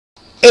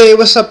Hey,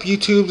 what's up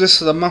YouTube?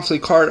 This is a monthly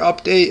card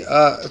update.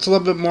 It's a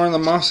little bit more than a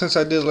month since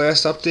I did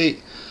last update.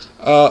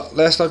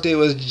 Last update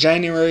was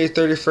January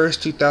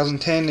 31st,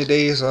 2010.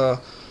 Today is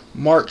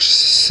March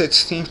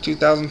 16th,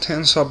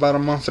 2010, so about a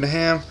month and a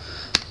half.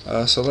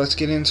 So let's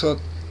get into it.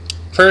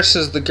 First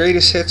is the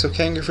greatest hits of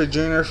Ken Griffey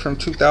Jr. from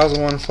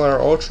 2001 Flyer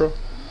Ultra.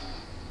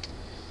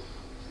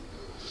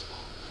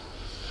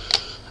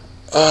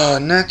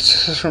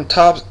 Next is from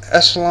Top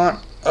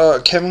Echelon.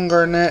 Kevin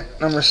Garnett,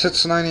 number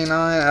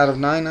 699 out of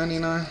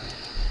 999.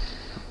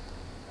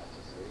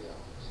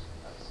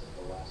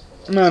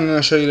 I'm not going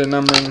to show you the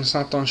number, and it's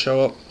not going to show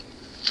up.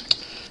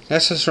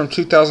 Next is from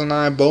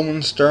 2009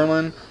 Bowman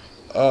Sterling,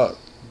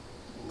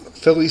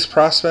 Phillies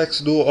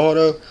prospects dual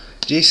auto.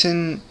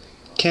 Jason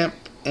Kemp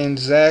and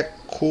Zach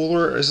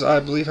Cooler is,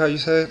 I believe, how you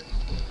say it.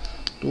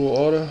 Dual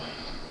auto.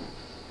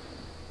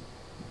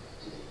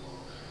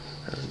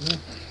 There we go.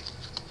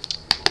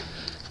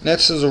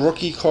 Next is a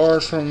rookie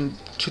card from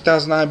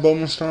 2009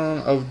 Bowman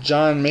Sterling of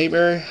John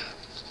Mayberry.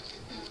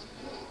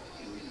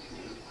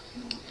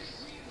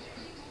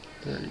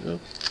 There you go.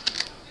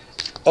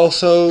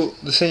 Also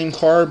the same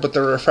card, but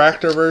the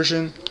refractor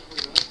version.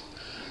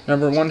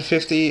 Number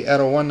 150 out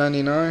of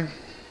 199.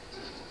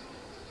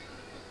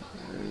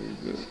 There you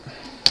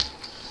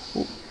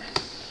go.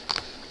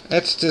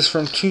 Next is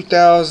from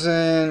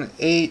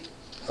 2008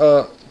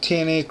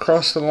 TNA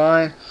Cross the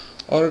Line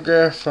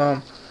autograph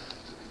from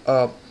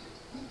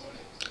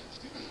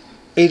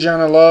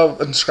Adriana Love,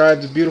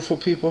 inscribed to Beautiful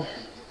People.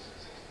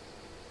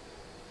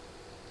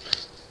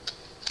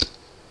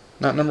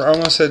 Not number, I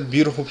almost said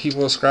Beautiful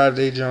People, inscribed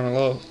to Adriana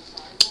Love.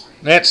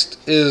 Next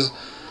is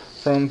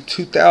from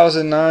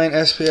 2009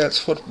 SPX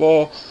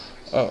Football,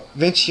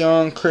 Vince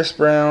Young, Chris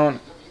Brown,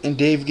 and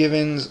Dave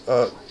Givens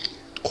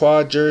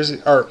quad jersey,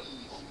 or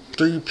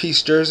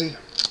three-piece jersey,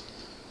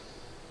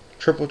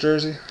 triple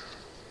jersey.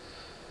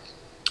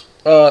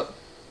 The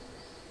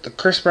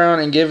Chris Brown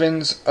and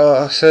Givens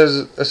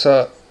says it's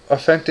a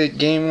authentic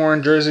game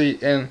worn jersey,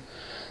 and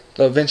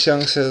the Vince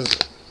Young says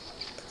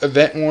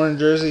event worn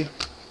jersey.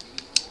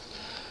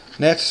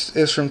 Next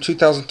is from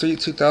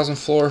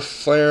 2003-2004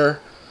 Flair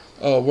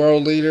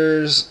World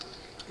Leaders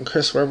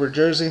Chris Webber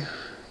jersey,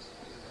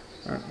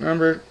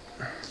 numbered.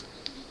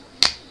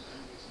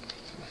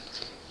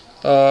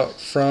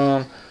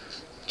 From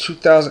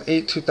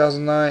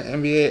 2008-2009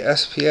 NBA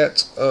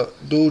SPX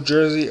dual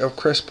jersey of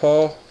Chris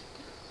Paul.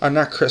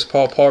 Not Chris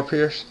Paul, Paul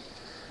Pierce.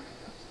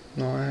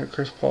 No, I had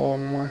Chris Paul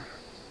on mine.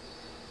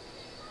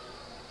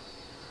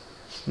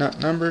 Not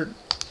numbered.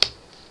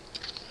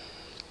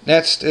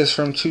 Next is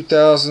from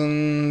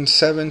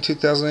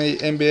 2007-2008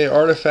 NBA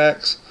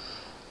Artifacts.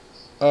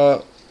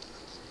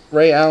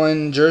 Ray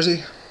Allen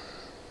jersey.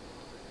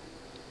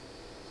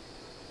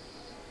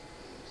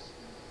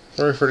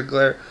 Sorry for the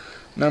glare.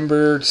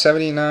 Numbered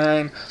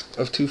 79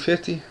 of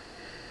 250.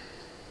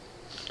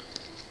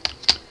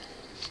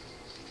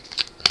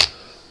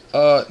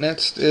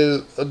 Next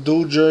is a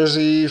dual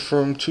jersey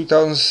from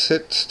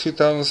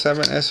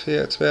 2006-2007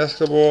 SPX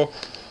Basketball.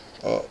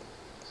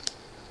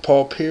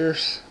 Paul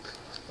Pierce.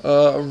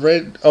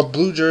 A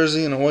blue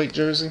jersey and a white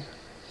jersey.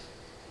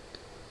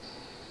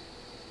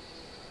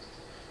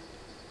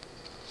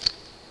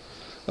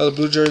 The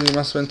blue jersey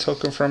must have been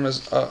taken from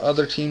his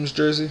other team's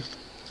jersey.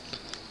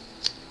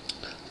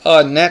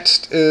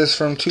 Next is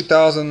from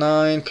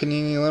 2009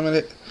 Panini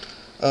Limited.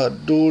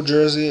 Dual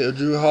jersey of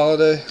Drew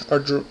Holiday,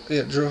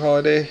 Drew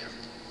Holiday.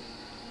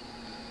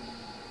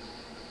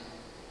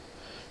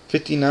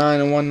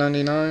 59 and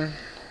 199.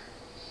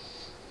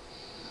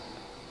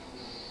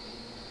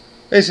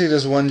 Basically,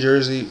 just one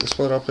jersey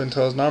split up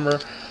into his number.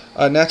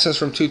 Next is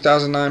from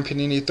 2009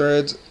 Panini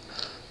Threads,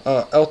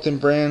 Elton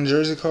Brand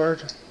jersey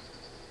card.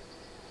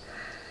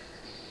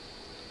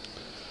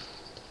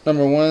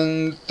 Number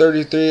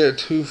 133 at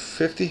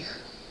 250.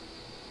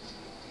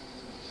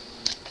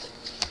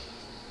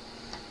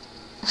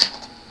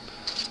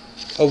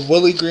 A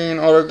Willie Green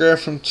autograph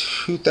from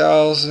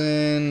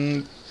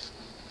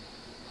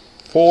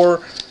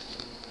 2004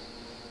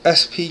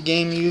 SP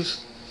Game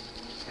Use.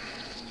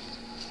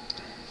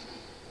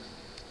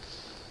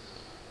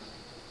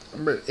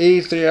 Number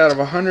 83 out of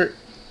 100.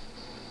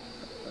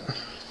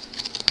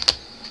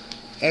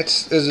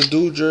 Next is a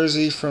dual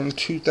jersey from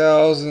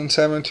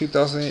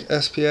 2007-2008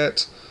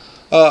 SPX.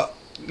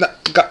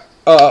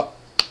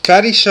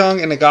 Fatty Shung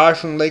and a guy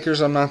from the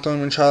Lakers. I'm not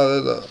going to try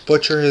to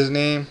butcher his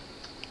name.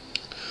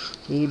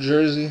 Dual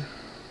jersey.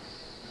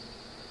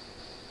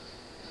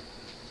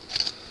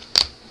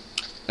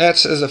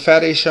 Next is a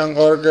Fatty Shung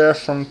autograph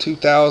from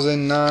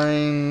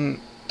 2009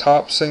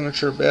 Top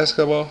Signature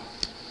Basketball.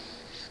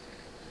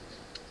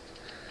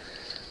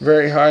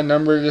 Very high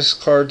number. This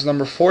card's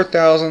number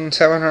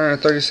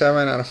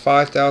 4,737 out of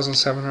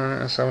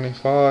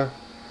 5,775.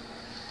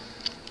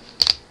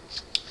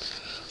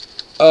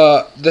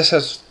 This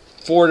has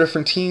 4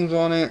 different teams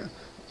on it.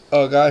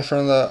 A guy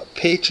from the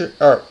Patriots,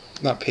 or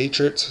not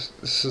Patriots.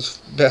 This is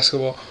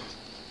basketball.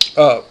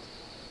 The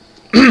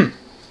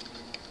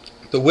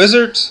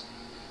Wizards,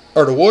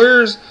 or the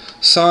Warriors,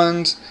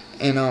 Suns,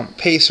 and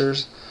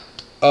Pacers.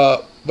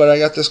 but I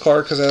got this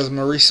card because it has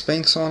Maurice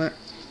Spinks on it.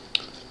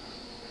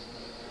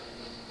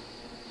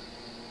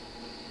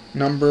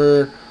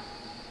 Number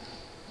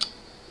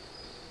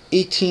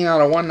 18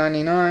 out of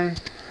 199.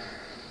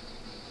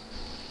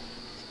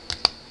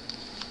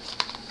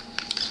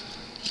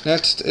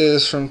 Next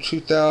is from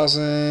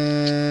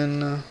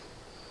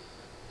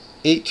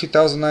 2008,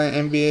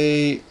 2009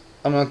 NBA.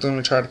 I'm not going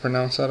to try to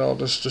pronounce that. I'll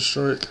just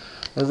destroy it.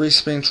 Maurice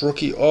Spinks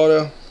rookie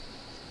auto.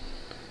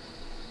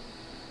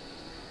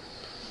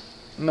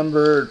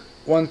 Number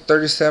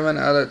 137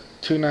 out of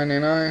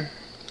 299.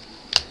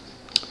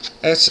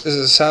 S is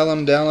a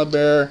Salem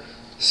Dalibert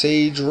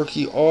Sage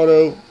rookie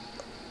auto.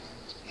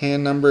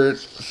 Hand numbered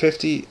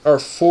 50 or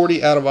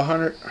 40 out of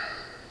 100.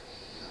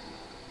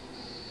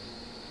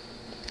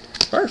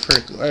 Sorry for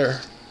the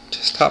glare.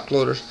 Just top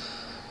loaders.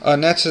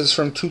 Next is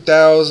from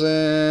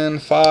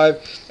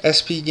 2005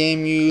 SP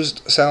Game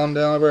Used Salem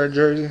Dalibert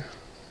jersey.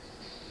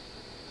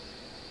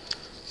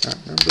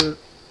 Not numbered.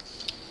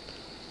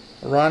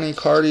 Ronnie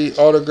Cardi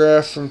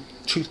autograph from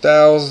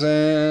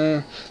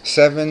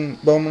 2007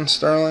 Bowman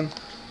Sterling.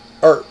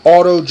 Or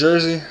auto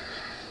jersey.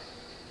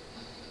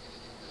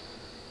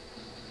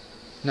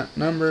 Not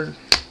numbered.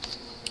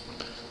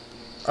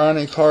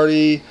 Ronnie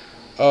Cardi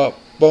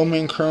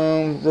Bowman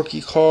Chrome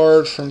rookie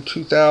card from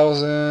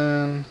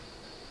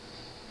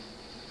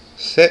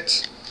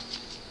 2006.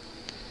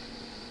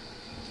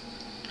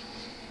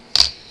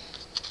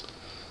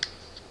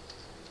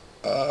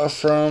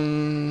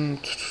 From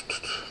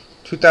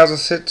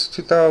 2006,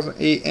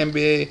 2008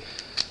 NBA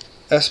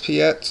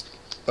SPX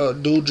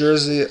dual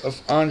jersey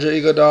of Andre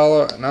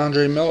Iguodala and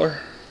Andre Miller.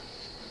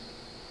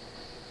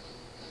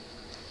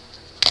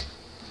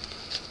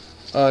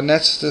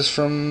 Next is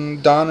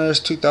from Donner's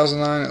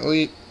 2009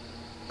 Elite,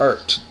 or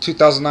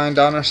 2009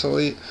 Donner's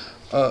Elite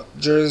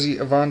jersey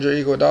of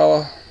Andre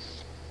Iguodala.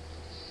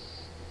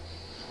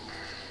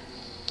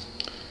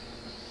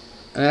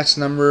 And that's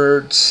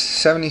numbered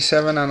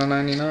 77 out of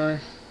 99.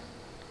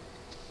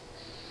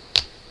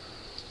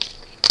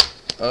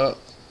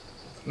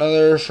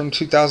 Another from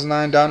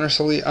 2009 Donner's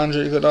Elite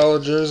Andre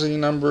Iguodala jersey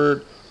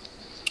numbered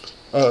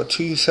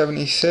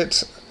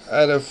 276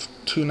 out of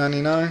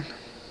 299.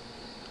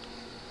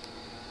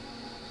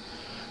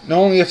 Not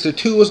only if the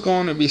 2 was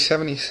gone, it'd be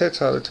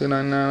 76 out of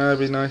 299. That'd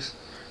be nice.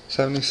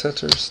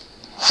 76ers.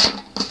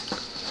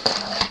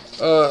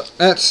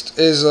 Next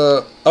is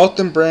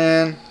Elton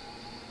Brand,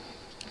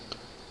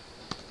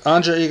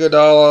 Andre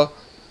Iguodala,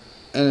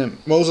 and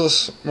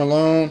Moses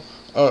Malone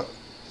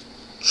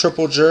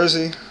triple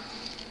jersey.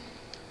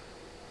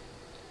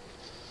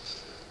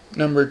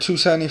 Number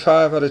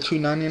 275 out of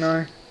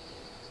 299.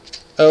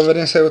 I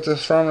didn't say what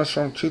this from. It's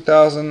from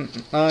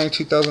 2009,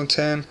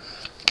 2010.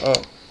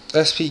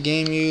 SP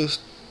Game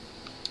Used.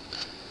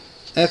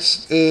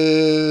 Next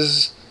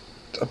is,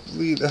 I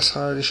believe that's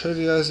how I already showed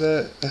you guys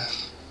that.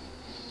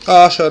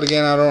 I'll show it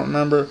again. I don't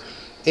remember.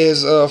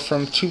 Is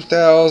from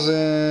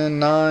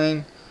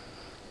 2009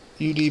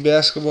 UD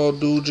basketball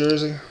dual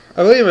jersey.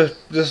 I believe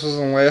this was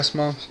in last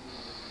month.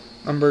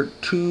 Number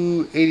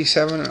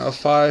 287 of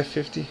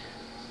 550.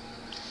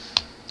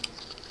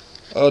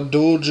 A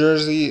dual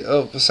jersey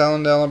of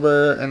Salem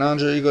Dalibert and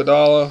Andre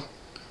Iguodala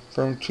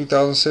from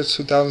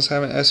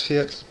 2006-2007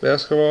 SPX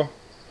basketball.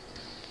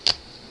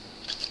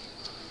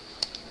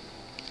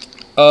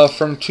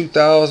 From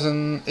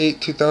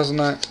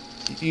 2008-2009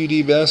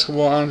 UD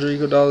basketball Andre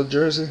Iguodala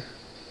jersey.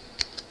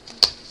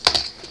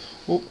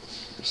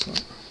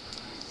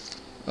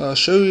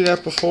 Showed you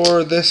that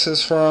before. This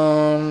is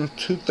from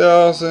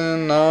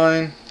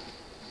 2009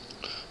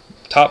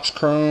 Topps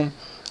Chrome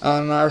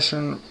Allen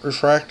Iverson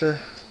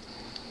refractor.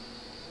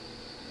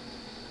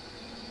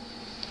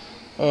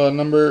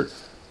 Number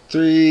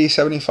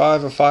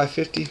 375 of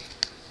 550.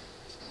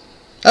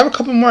 I have a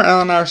couple more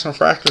Allen Iverson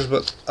refractors,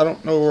 but I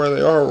don't know where they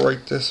are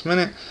right this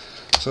minute.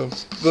 So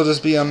they'll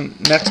just be on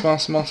next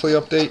month's monthly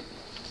update.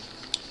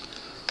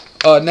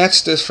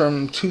 Next is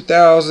from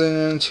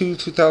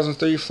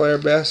 2002-2003 Flair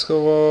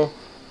basketball.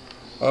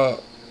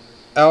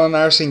 Allen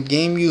Iverson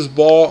game used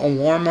ball and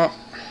warm up.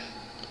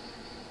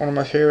 One of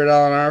my favorite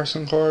Allen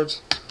Iverson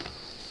cards.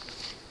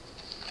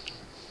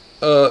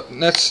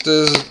 Next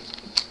is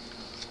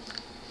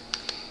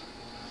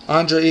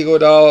Andre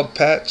Iguodala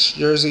patch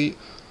jersey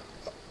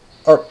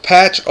or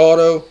patch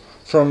auto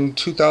from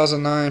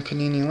 2009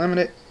 Panini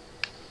Limited.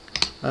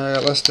 I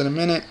got less than a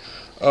minute.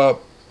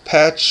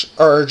 Patch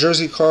or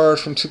jersey card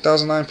from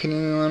 2009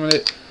 Panini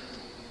Limited.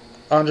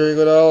 Andre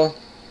Iguodala.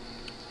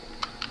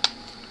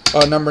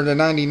 Number to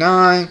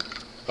 99.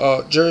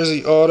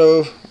 Jersey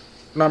auto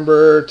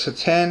number to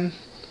 10.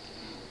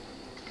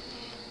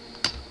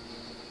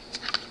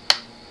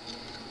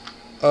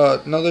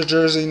 Another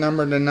jersey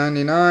number to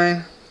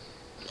 99.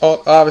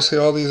 Obviously,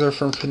 all these are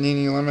from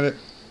Panini Limited.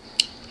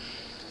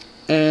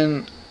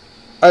 And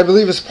I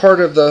believe it's part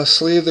of the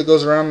sleeve that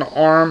goes around the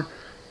arm,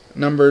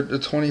 numbered to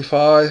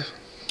 25.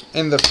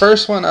 And the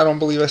first one, I don't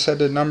believe I said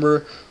the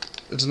number.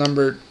 It's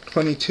number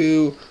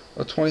 22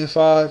 or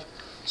 25.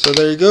 So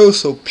there you go.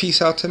 So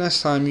peace out till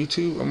next time,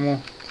 YouTube. I'm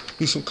going to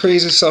do some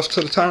crazy stuff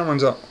till the time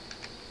runs out.